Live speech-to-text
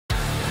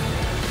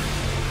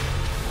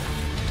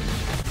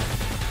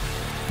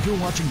You're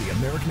watching the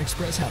American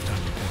Express Halftime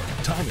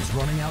Report. Time is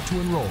running out to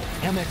enroll.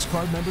 Amex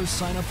card members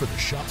sign up for the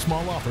Shop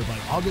Small offer by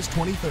August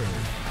 23rd.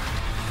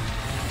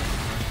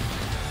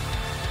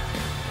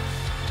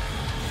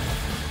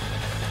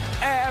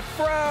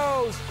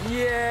 Afros!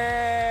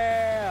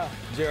 Yeah!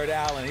 Jared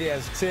Allen, he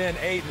has 10,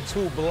 8, and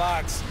 2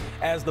 blocks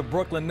as the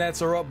Brooklyn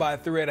Nets are up by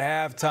 3 at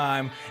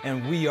halftime.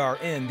 And we are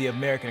in the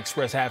American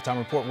Express Halftime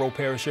Report. Ro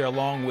Parrish here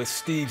along with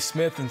Steve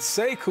Smith and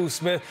Sekou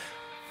Smith.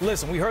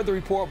 Listen, we heard the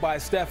report by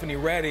Stephanie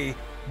Reddy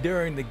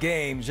during the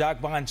game. Jacques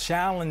Vaughn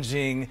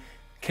challenging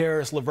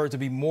Caris LeVert to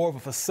be more of a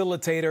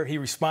facilitator. He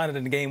responded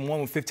in the game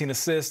 1 with 15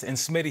 assists. And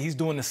Smitty, he's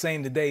doing the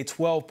same today,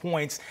 12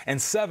 points and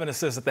 7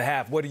 assists at the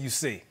half. What do you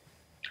see?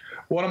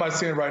 What am I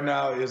seeing right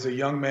now is a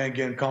young man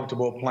getting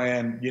comfortable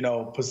playing,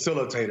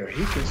 facilitator.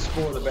 He can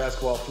score the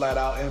basketball flat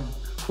out and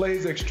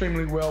plays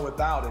extremely well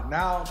without it.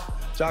 Now,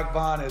 Jacques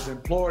Vaughn has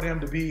implored him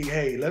to be,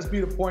 hey, let's be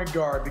the point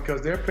guard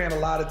because they're paying a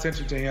lot of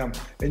attention to him.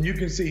 And you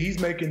can see he's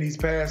making these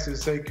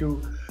passes,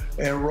 Sekou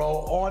and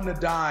Ro, on the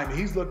dime.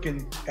 He's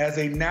looking as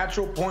a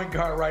natural point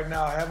guard right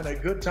now, having a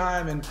good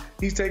time, and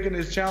he's taking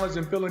his challenge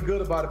and feeling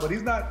good about it. But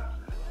he's not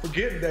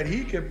forgetting that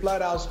he can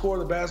flat out score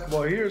the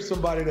basketball. Here's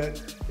somebody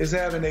that is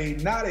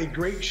having not a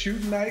great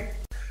shooting night.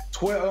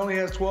 Only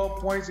has 12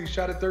 points. He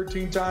shot it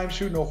 13 times,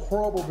 shooting a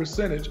horrible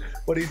percentage,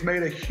 but he's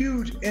made a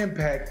huge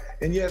impact.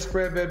 And yes,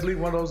 Fred VanVleet,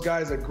 one of those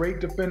guys, a great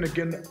defender,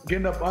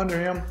 getting up under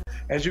him.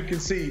 As you can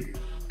see,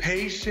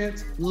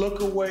 patience, look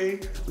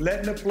away,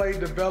 letting the play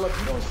develop.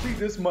 You don't see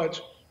this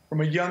much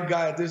from a young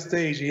guy at this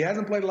stage. He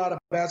hasn't played a lot of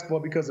basketball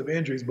because of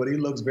injuries, but he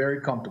looks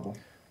very comfortable.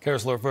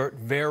 Caris LeVert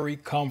very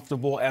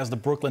comfortable as the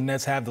Brooklyn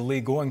Nets have the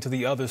lead. Going to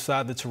the other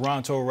side, the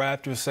Toronto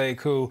Raptors,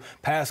 Sekou.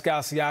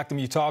 Pascal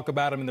Siakam, you talk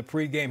about him in the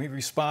pregame. He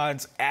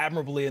responds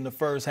admirably in the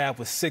first half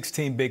with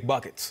 16 big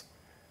buckets.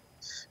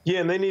 Yeah,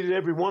 and they needed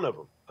every one of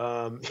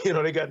them.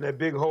 They got in that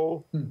big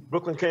hole.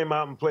 Brooklyn came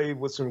out and played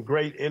with some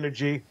great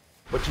energy.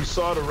 But you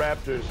saw the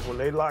Raptors, when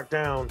they locked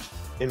down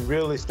and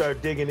really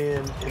start digging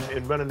in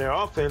and running their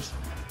offense,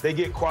 they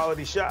get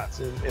quality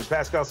shots. And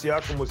Pascal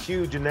Siakam was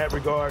huge in that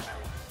regard.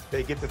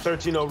 They get the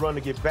 13-0 run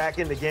to get back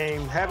in the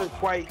game. Haven't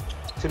quite,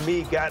 to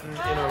me, gotten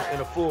in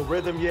a full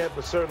rhythm yet,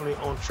 but certainly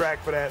on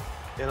track for that.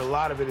 And a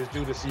lot of it is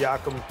due to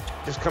Siakam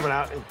just coming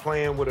out and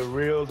playing with a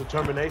real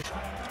determination.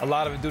 A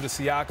lot of it due to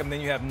Siakam.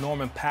 Then you have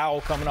Norman Powell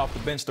coming off the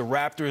bench. The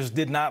Raptors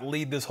did not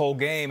lead this whole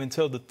game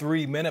until the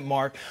 3-minute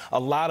mark. A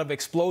lot of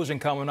explosion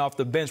coming off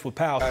the bench with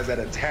Powell. Guys that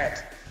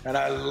attacks, and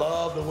I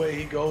love the way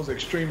he goes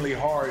extremely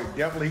hard.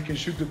 Definitely he can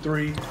shoot the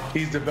three.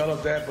 He's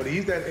developed that, but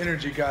he's that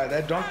energy guy.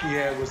 That dunk he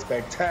had was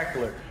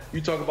spectacular. You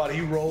talk about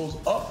he rolls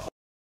up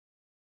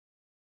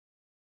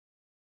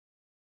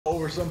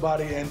over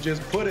somebody and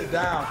just put it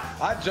down.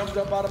 I jumped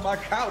up out of my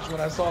couch when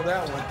I saw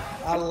that one.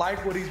 I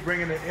like what he's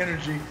bringing the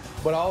energy,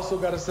 but I also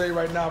got to say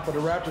right now for the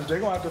Raptors,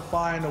 they're going to have to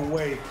find a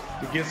way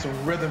to get some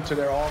rhythm to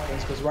their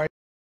offense because right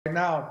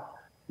now,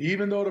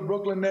 even though the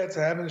Brooklyn Nets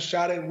haven't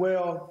shot it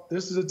well,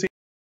 this is a team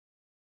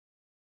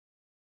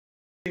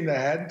that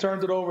hadn't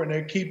turned it over, and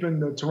they're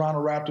keeping the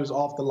Toronto Raptors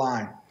off the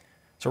line.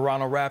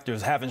 Toronto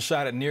Raptors haven't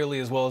shot it nearly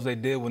as well as they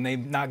did when they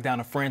knocked down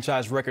a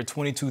franchise record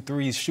 22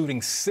 threes,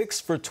 shooting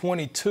 6 for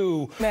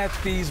 22. Match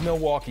these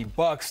Milwaukee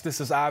Bucks.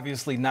 This is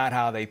obviously not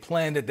how they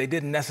planned it. They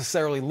didn't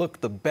necessarily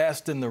look the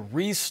best in the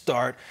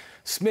restart.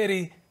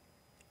 Smitty,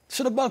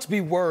 should the Bucks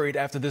be worried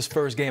after this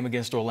first game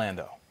against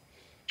Orlando?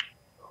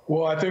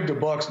 Well, I think the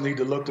Bucks need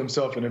to look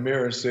themselves in the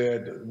mirror and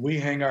said, we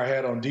hang our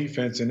hat on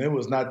defense, and it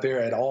was not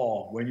there at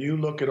all. When you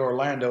look at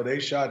Orlando, they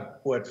shot,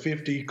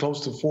 50,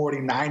 close to 40,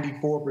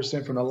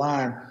 94% from the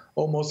line,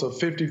 almost a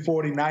 50,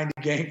 40, 90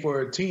 game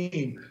for a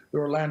team, the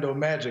Orlando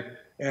Magic.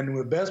 And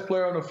the best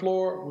player on the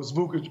floor was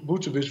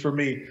Vucevic for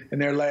me in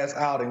their last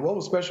outing. What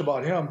was special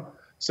about him,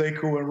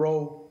 Sekou and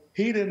Ro,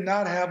 he did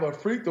not have a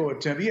free throw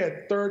attempt. He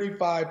had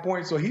 35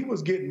 points, so he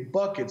was getting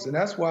buckets. And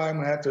that's why I'm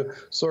going to have to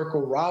circle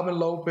Robin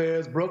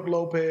Lopez, Brooke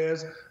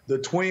Lopez, the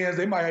twins.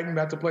 They might even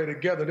have to play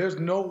together. There's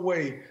no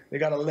way they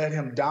got to let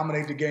him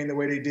dominate the game the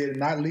way they did and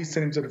not at least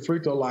send him to the free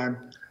throw line.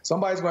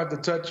 Somebody's going to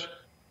have to touch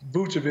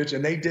Vucevic,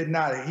 and they did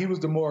not. He was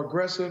the more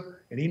aggressive,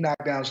 and he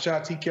knocked down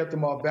shots. He kept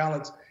them off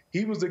balance.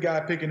 He was the guy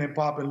picking and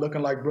popping,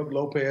 looking like Brooke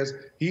Lopez.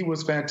 He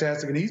was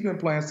fantastic, and he's been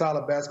playing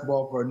solid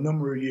basketball for a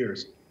number of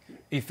years.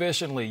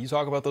 Efficiently, you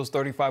talk about those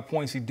 35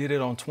 points. He did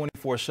it on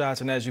 24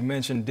 shots, and as you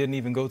mentioned, didn't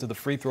even go to the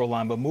free throw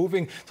line. But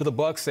moving to the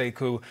Bucks,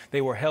 Sekou,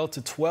 they were held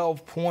to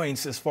 12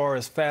 points as far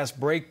as fast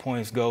break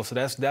points go, so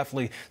that's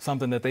definitely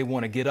something that they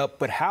want to get up.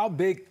 But how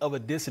big of a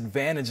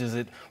disadvantage is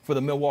it for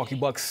the Milwaukee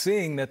Bucks,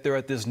 seeing that they're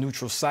at this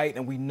neutral site,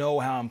 and we know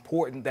how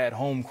important that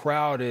home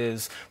crowd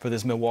is for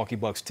this Milwaukee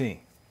Bucks team?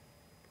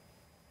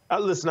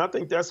 Listen, I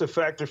think that's a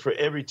factor for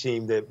every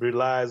team that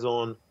relies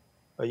on,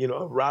 a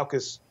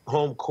raucous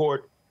home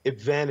court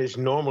advantage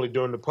normally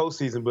during the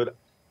postseason. But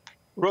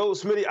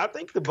Rose, Smitty, I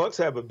think the Bucks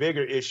have a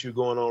bigger issue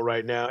going on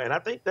right now, and I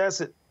think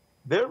that's it.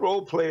 Their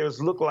role players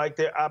look like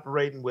they're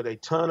operating with a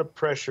ton of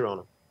pressure on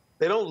them.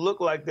 They don't look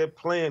like they're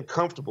playing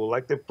comfortable,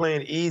 like they're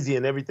playing easy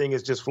and everything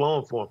is just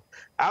flowing for them.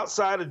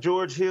 Outside of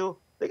George Hill,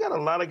 they got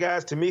a lot of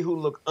guys, to me, who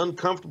look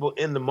uncomfortable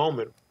in the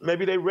moment.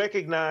 Maybe they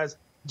recognize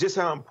just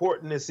how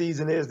important this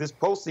season is, this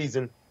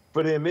postseason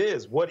for them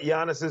is, what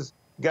Giannis has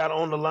got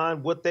on the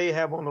line, what they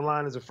have on the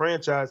line as a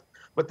franchise.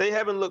 But they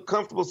haven't looked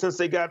comfortable since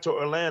they got to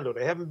Orlando.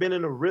 They haven't been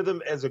in a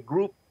rhythm as a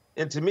group.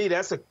 And to me,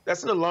 that's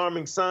an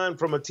alarming sign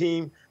from a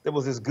team that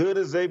was as good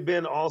as they've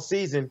been all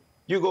season.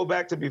 You go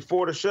back to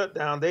before the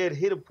shutdown, they had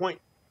hit a point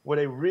where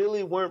they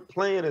really weren't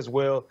playing as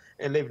well,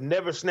 and they've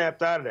never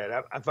snapped out of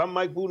that. If I'm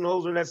Mike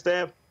Budenholzer and that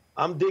staff,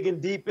 I'm digging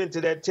deep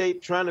into that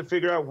tape, trying to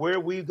figure out where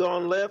we've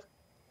gone left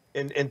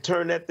and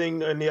turn that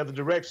thing in the other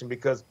direction,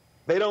 because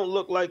they don't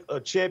look like a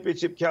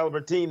championship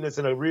caliber team that's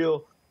in a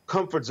real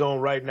comfort zone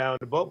right now in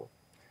the bubble.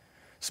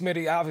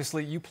 Smitty,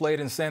 obviously you played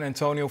in San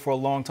Antonio for a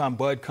long time.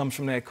 Bud comes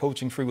from that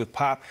coaching tree with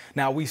Pop.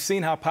 Now, we've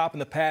seen how Pop in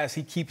the past,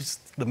 he keeps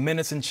the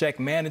minutes in check,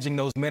 managing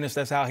those minutes.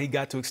 That's how he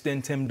got to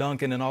extend Tim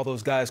Duncan and all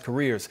those guys'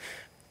 careers.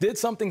 Did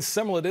something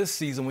similar this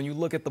season. When you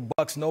look at the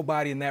Bucks,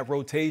 nobody in that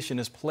rotation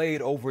has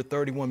played over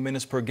 31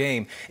 minutes per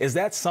game. Is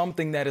that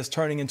something that is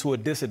turning into a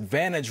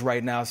disadvantage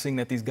right now, seeing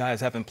that these guys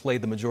haven't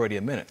played the majority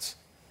of minutes?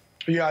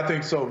 Yeah, I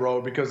think so, Ro,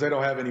 because they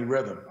don't have any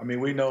rhythm. I mean,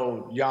 we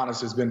know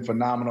Giannis has been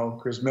phenomenal.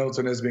 Chris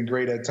Middleton has been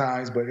great at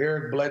times, but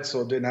Eric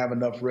Bledsoe didn't have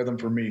enough rhythm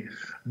for me.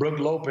 Brook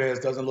Lopez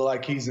doesn't look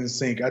like he's in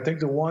sync. I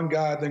think the one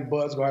guy I think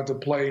Bud's going to have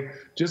to play,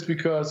 just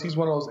because he's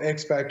one of those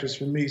X factors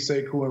for me,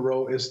 Sekou and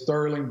Ro, is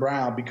Sterling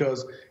Brown,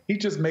 because he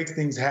just makes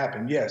things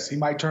happen. Yes, he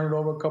might turn it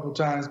over a couple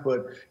times,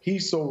 but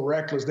he's so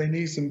reckless. They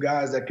need some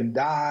guys that can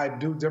dive,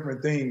 do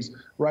different things.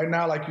 Right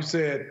now, like you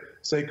said,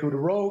 Sekou, the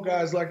road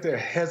guys, like, they're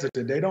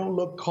hesitant. They don't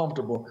look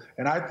comfortable.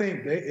 And I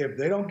think if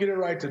they don't get it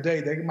right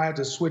today, they might have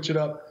to switch it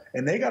up.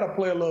 And they got to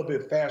play a little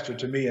bit faster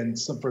to me. And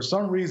for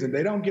some reason,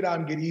 they don't get out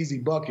and get easy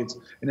buckets.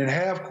 And in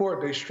half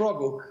court, they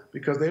struggle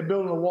because they're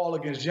building a wall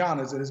against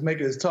Giannis, and it's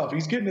making it tough.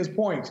 He's getting his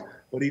points,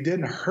 but he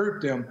didn't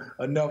hurt them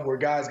enough where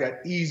guys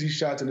got easy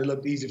shots and it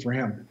looked easy for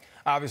him.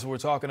 Obviously, we're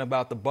talking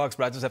about the Bucks,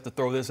 but I just have to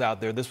throw this out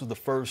there. This was the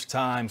first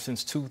time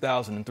since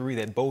 2003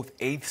 that both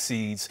 8th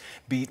seeds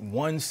beat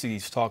 1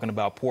 seeds, talking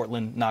about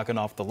Portland knocking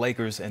off the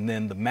Lakers and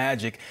then the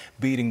Magic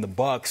beating the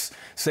Bucks.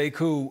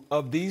 Sekou,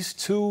 of these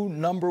 2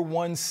 number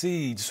 1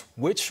 seeds,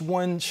 which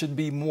one should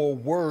be more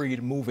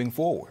worried moving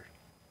forward?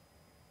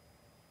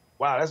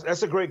 Wow,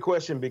 that's a great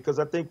question, because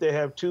I think they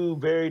have 2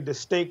 very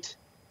distinct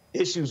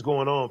issues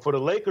going on. For the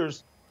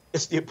Lakers,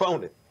 it's the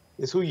opponent.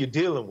 It's who you're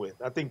dealing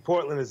with. I think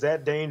Portland is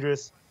that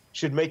dangerous,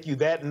 should make you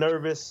that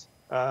nervous,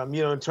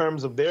 in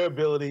terms of their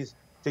abilities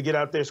to get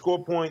out there,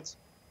 score points,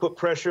 put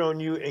pressure on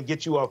you, and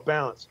get you off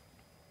balance.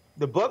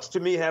 The Bucks, to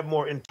me, have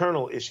more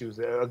internal issues.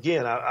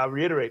 Again, I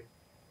reiterate,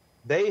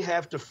 they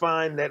have to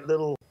find that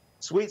little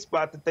sweet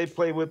spot that they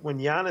play with when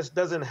Giannis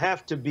doesn't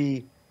have to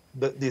be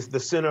the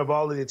center of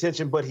all of the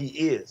attention, but he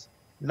is.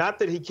 Not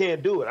that he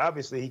can't do it.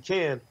 Obviously, he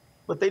can.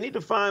 But they need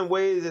to find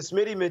ways, as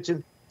Smitty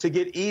mentioned, to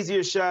get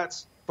easier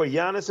shots for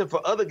Giannis and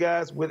for other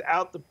guys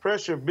without the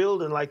pressure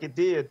building like it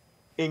did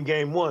in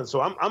Game 1.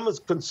 So I'm as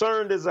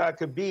concerned as I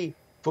could be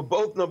for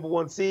both number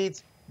 1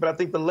 seeds, but I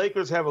think the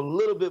Lakers have a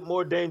little bit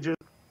more danger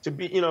to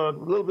be, a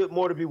little bit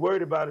more to be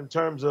worried about in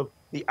terms of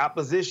the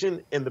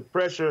opposition and the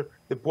pressure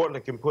that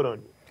Portland can put on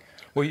you.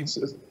 Well,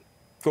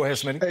 go ahead,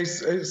 Smitty. Hey,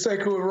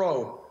 Sekou and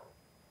Ro,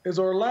 is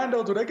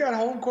Orlando, do they got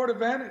home court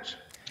advantage?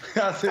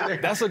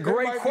 That's a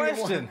great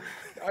question.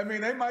 I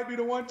mean, they might be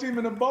the one team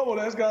in the bubble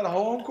that's got a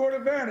home court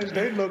advantage.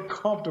 They look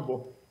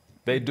comfortable.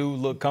 They do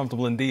look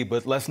comfortable indeed,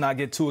 but let's not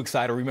get too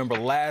excited. Remember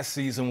last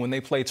season when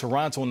they played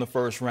Toronto in the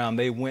first round,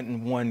 they went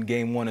and won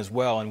Game 1 as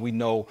well, and we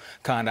know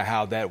kind of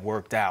how that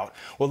worked out.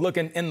 Well,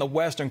 looking in the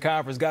Western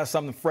Conference, got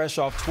something fresh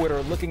off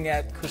Twitter. Looking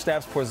at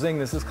Kristaps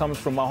Porzingis, this comes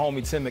from my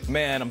homie Tim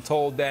McMahon. I'm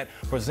told that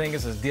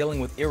Porzingis is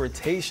dealing with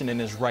irritation in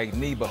his right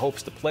knee, but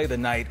hopes to play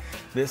tonight.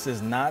 This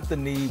is not the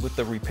knee with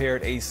the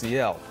repaired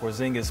ACL.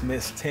 Porzingis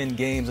missed 10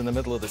 games in the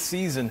middle of the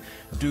season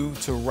due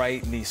to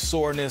right knee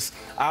soreness.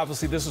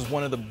 Obviously, this is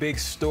one of the big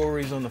stories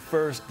on the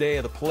first day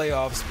of the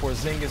playoffs.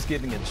 Porzingis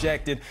getting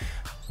ejected.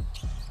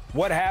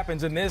 What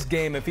happens in this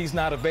game if he's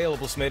not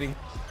available, Smitty?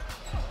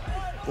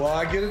 Well,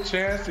 I get a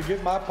chance to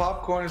get my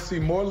popcorn and see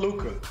more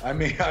Luka. I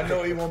mean, I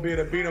know he won't be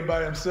able to beat him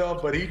by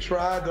himself, but he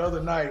tried the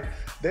other night.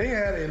 They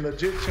had a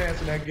legit chance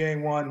in that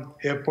Game 1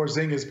 if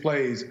Porzingis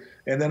plays.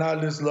 And then I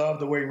just love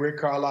the way Rick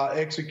Carlisle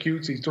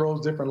executes. He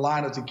throws different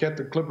lineups. He kept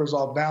the Clippers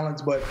off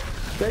balance, but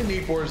they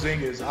need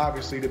Porzingis,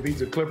 obviously, to beat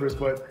the Clippers.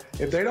 But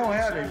if they don't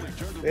have him,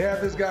 they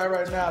have this guy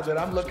right now that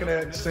I'm looking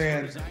at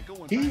saying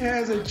he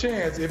has a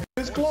chance. If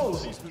it's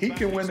close, he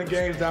can win the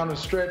games down the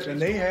stretch,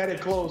 and they had it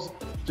close.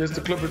 Just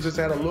the Clippers just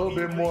had a little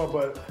bit more,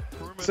 but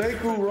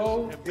Sekou,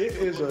 Ro, it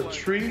is a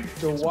treat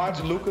to watch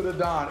Luka the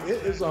Don.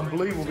 It is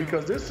unbelievable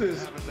because this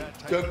is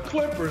the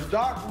Clippers.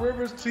 Doc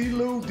Rivers, T.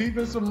 Lue,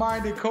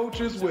 defensive-minded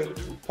coaches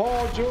with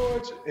Paul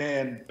George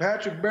and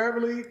Patrick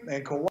Beverley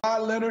and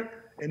Kawhi Leonard,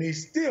 and he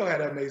still had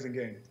an amazing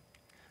game.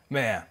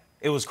 Man,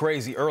 it was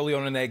crazy. Early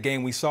on in that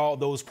game, we saw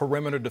those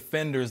perimeter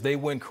defenders. They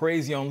went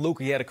crazy on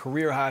Luka. He had a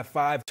career-high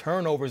 5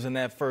 turnovers in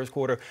that first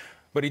quarter.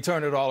 But he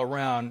turned it all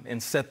around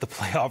and set the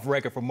playoff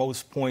record for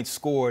most points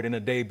scored in a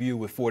debut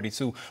with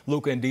 42.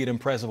 Luka, indeed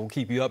impressive. We'll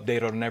keep you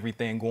updated on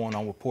everything going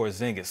on with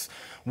Porzingis.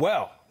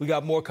 Well, we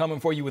got more coming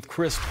for you with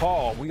Chris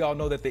Paul. We all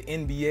know that the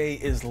NBA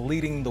is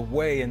leading the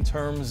way in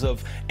terms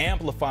of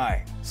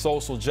amplifying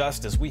social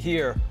justice. We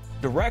hear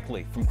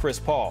directly from Chris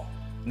Paul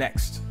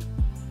next.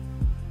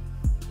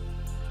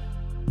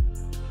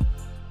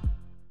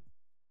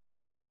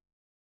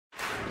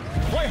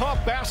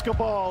 Playoff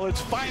basketball,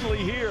 it's finally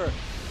here.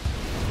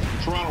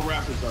 Toronto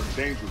Raptors are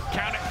dangerous.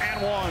 Count it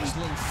and one.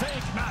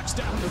 Fake knocks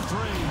down the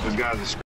three. This guy's a